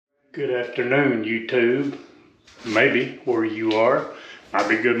Good afternoon, YouTube. Maybe where you are. Might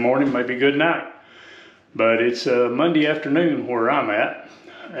be good morning, maybe good night. But it's Monday afternoon where I'm at,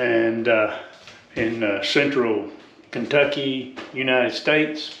 and in central Kentucky, United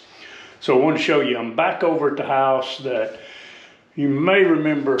States. So I want to show you, I'm back over at the house that you may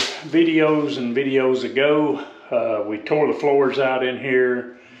remember videos and videos ago. We tore the floors out in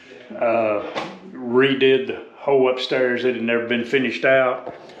here, redid the whole upstairs. It had never been finished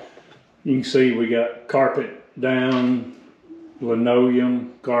out. You can see we got carpet down,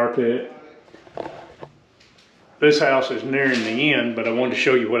 linoleum, carpet. This house is nearing the end, but I wanted to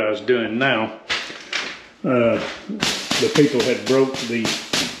show you what I was doing now. The people had broke the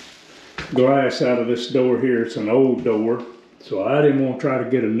glass out of this door here. It's an old door, so I didn't want to try to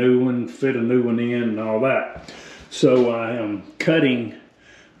get a new one, fit a new one in and all that. So I am cutting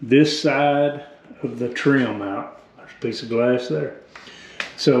this side of the trim out. There's a piece of glass there.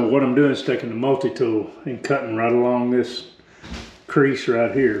 So what I'm doing is taking the multi-tool and cutting right along this crease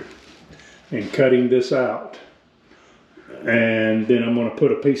right here and cutting this out. And then I'm going to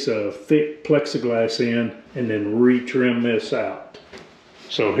put a piece of thick plexiglass in and then retrim this out.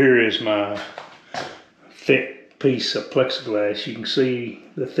 So here is my thick piece of plexiglass. You can see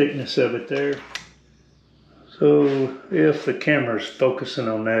the thickness of it there. So if the camera's focusing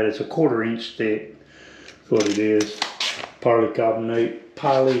on that, it's a 1/4 inch thick. That's what it is.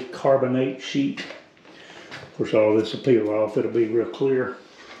 Polycarbonate sheet. Of course, all this will peel off. It'll be real clear.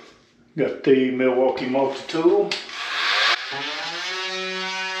 Got the Milwaukee multi-tool.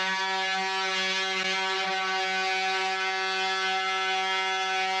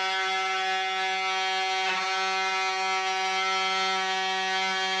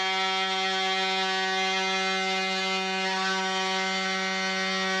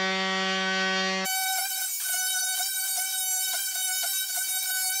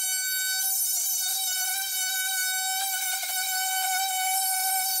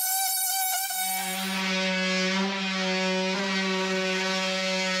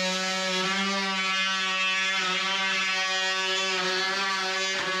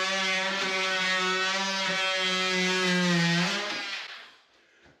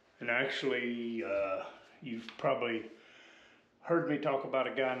 And actually, you've probably heard me talk about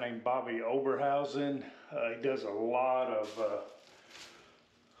a guy named Bobby Oberhausen. He does a lot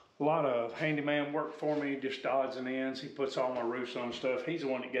of handyman work for me, just odds and ends. He puts all my roofs on stuff. He's the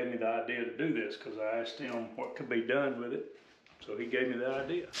one that gave me the idea to do this because I asked him what could be done with it. So he gave me the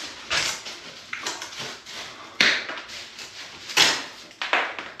idea.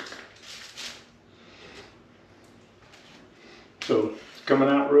 So it's coming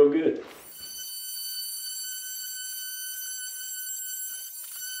out real good.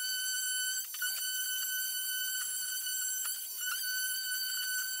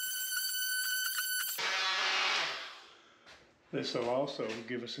 This will also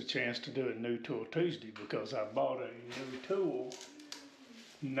give us a chance to do a new tool Tuesday because I bought a new tool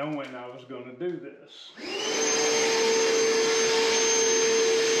knowing I was going to do this.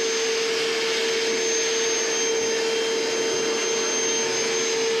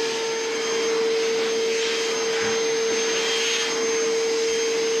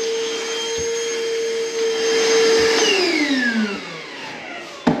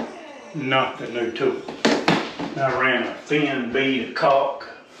 Not the new tool. I ran a thin bead of caulk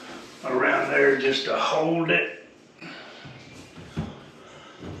around there just to hold it.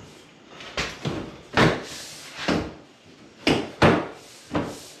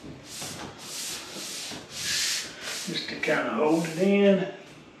 Just to kind of hold it in.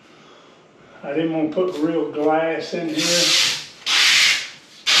 I didn't want to put real glass in here.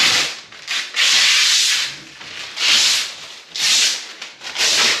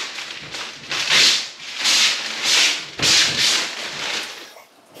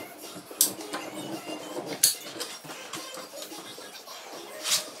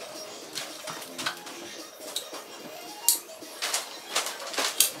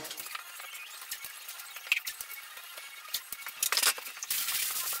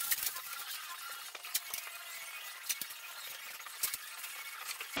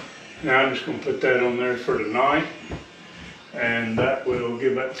 Now I'm just going to put that on there for tonight, and that will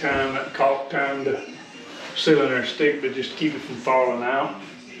give that time, that caulk time to seal in there, stick, but just keep it from falling out.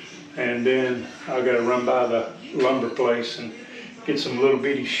 And then I've got to run by the lumber place and get some little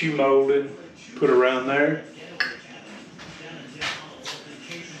bitty shoe molded, put around there.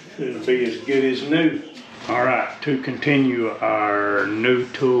 It'll be as good as new. All right, to continue our new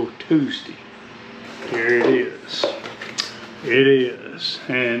tool Tuesday, here it is. It is,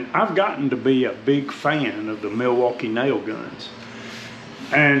 and I've gotten to be a big fan of the Milwaukee nail guns.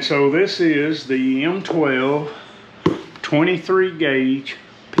 And so this is the M12 23 gauge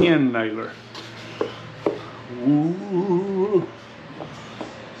pin nailer. Ooh.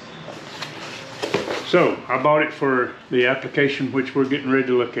 So I bought it for the application which we're getting ready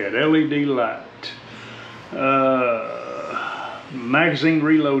to look at. LED light, magazine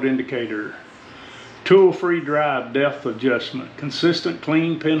reload indicator, tool-free drive depth adjustment, consistent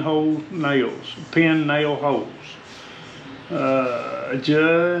clean pinhole nails, pin nail holes.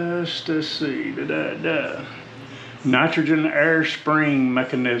 Just to see, nitrogen air spring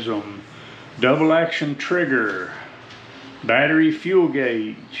mechanism, double action trigger, battery fuel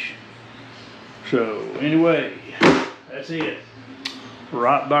gauge. So anyway, that's it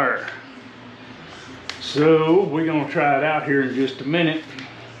right there. So we're gonna try it out here in just a minute.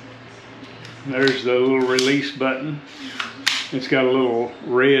 There's the little release button. It's got a little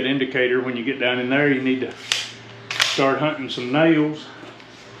red indicator. When you get down in there, you need to start hunting some nails.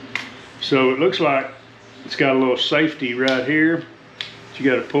 So it looks like it's got a little safety right here that you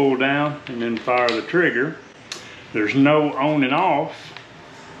got to pull down and then fire the trigger. There's no on and off.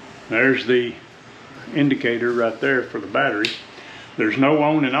 There's the indicator right there for the battery. There's no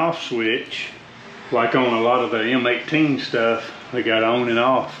on and off switch like on a lot of the M18 stuff. They got on and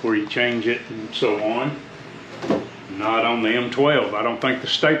off where you change it and so on. Not on the M12. I don't think the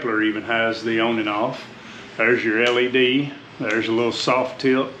stapler even has the on and off. There's your LED. There's a little soft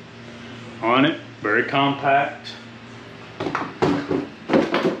tip on it. Very compact.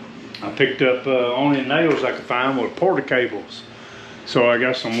 I picked up only nails I could find with porta cables. So I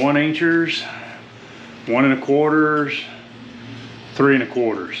got some 1-inchers, 1 1/4, 3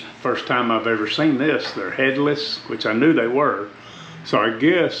 1/4. First time I've ever seen this. They're headless, which I knew they were. So I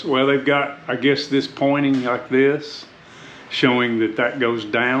guess, well, they've got, I guess, this pointing like this, showing that that goes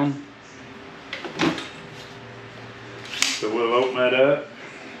down. So we'll open that up.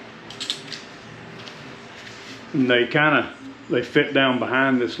 And they fit down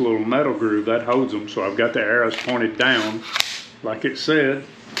behind this little metal groove that holds them. So I've got the arrows pointed down like it said.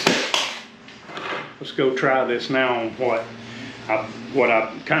 Let's go try this now on what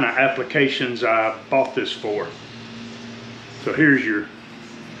kind of applications I bought this for. So here's your,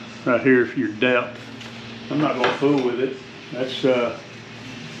 right here for your depth. I'm not gonna fool with it. That's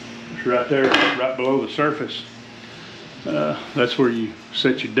right there, right below the surface. That's where you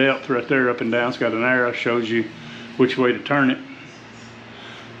set your depth right there, up and down. It's got an arrow, shows you which way to turn it.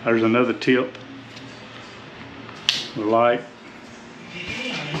 There's another tip, the light.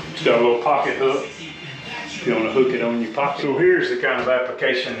 It's got a little pocket hook if you want to hook it on your pocket. So here's the kind of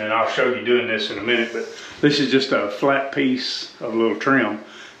application, and I'll show you doing this in a minute, but this is just a flat piece of a little trim.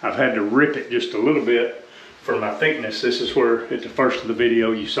 I've had to rip it just a little bit for my thickness. This is where at the first of the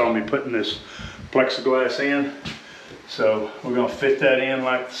video you saw me putting this plexiglass in. So we're gonna fit that in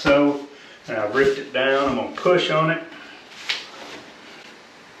like so. And I've ripped it down. I'm gonna push on it.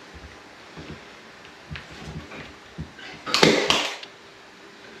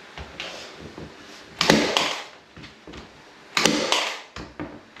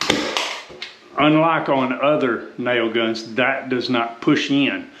 Unlike on other nail guns, that does not push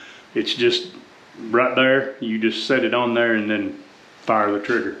in. It's just right there. You just set it on there and then fire the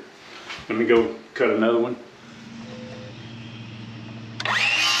trigger. Let me go cut another one.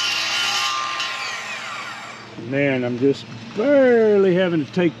 Man, I'm just barely having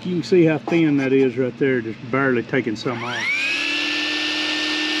to take, you can see how thin that is right there, just barely taking some off.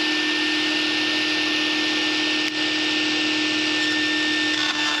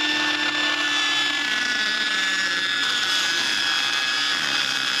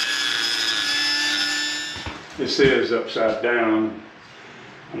 This is upside down.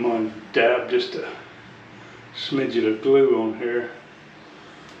 I'm gonna dab just a smidget of glue on here,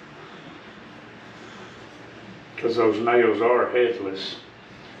 because those nails are headless.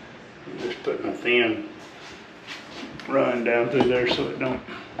 I'm just putting a thin run down through there so it don't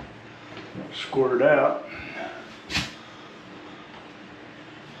squirt out.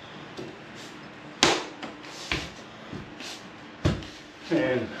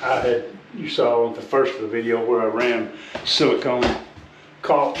 And you saw at the first of the video where I ran silicone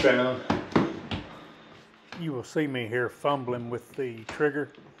caulk down. You will see me here fumbling with the trigger.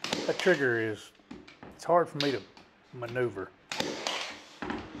 That trigger is, it's hard for me to maneuver.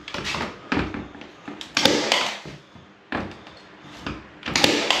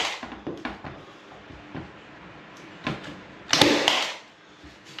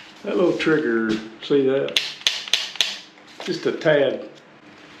 That little trigger, see that? Just a tad,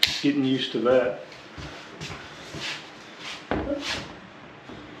 getting used to that.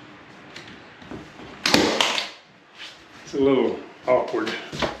 It's a little awkward.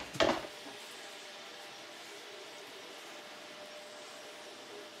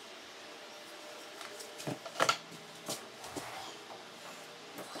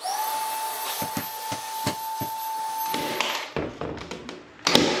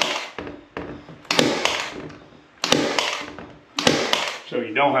 So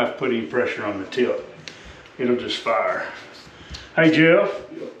you don't have to put any pressure on the tip. It'll just fire. Hey Jeff,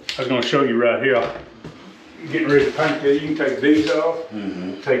 I was gonna show you right here. You're getting ready to paint this. You can take these off,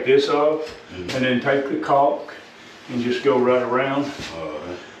 take this off, and then take the caulk and just go right around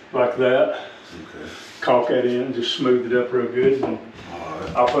like that. Okay. Caulk that in, just smooth it up real good. And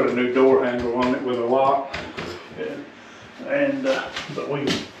I'll put a new door handle on it with a lock. Okay. But we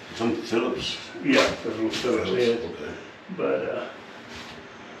some Phillips. Yeah, the little Phillips head. Okay. But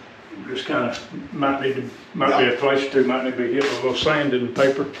just kind of might be a place or two might need to be hit with a little sand and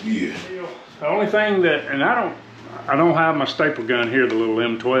paper. Yeah. The only thing that, and I don't have my staple gun here, the little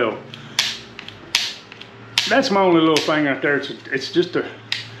M12. That's my only little thing out there.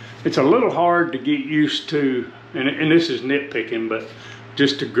 It's a little hard to get used to, and this is nitpicking, but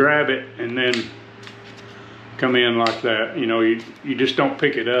just to grab it and then come in like that. You know, you just don't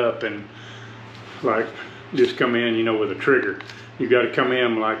pick it up and like just come in, you know, with a trigger. You got to come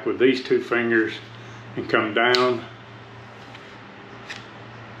in like with these two fingers and come down,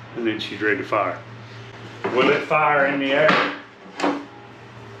 and then she's ready to fire. Will it fire in the air?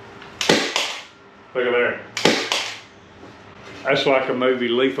 Look at there. That's like a movie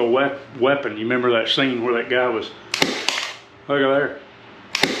Lethal Weapon. You remember that scene where that guy was, look at there.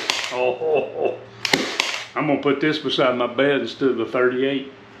 Oh. I'm gonna put this beside my bed instead of the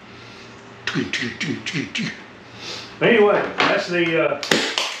 38. Anyway, that's the,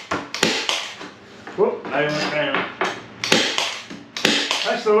 whoop, nail it down.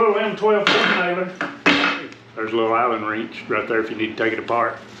 That's the little M12 nailer. There's a little Allen wrench right there if you need to take it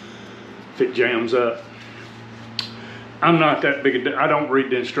apart, if it jams up. I'm not that big I don't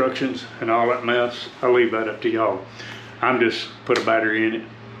read the instructions and all that mess. I leave that up to y'all. I'm just put a battery in it,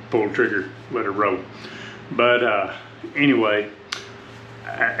 pull the trigger, let it roll. But anyway,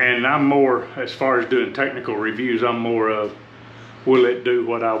 and I'm more, as far as doing technical reviews, I'm more of, will it do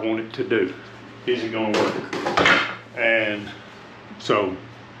what I want it to do? Is it gonna work? And so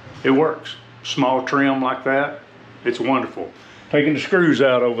it works. Small trim like that, it's wonderful. Taking the screws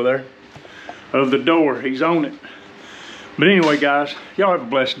out over there of the door, he's on it. But anyway, guys, y'all have a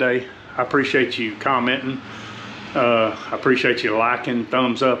blessed day. I appreciate you commenting. I appreciate you liking,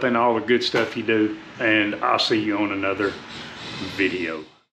 thumbs up, and all the good stuff you do. And I'll see you on another video.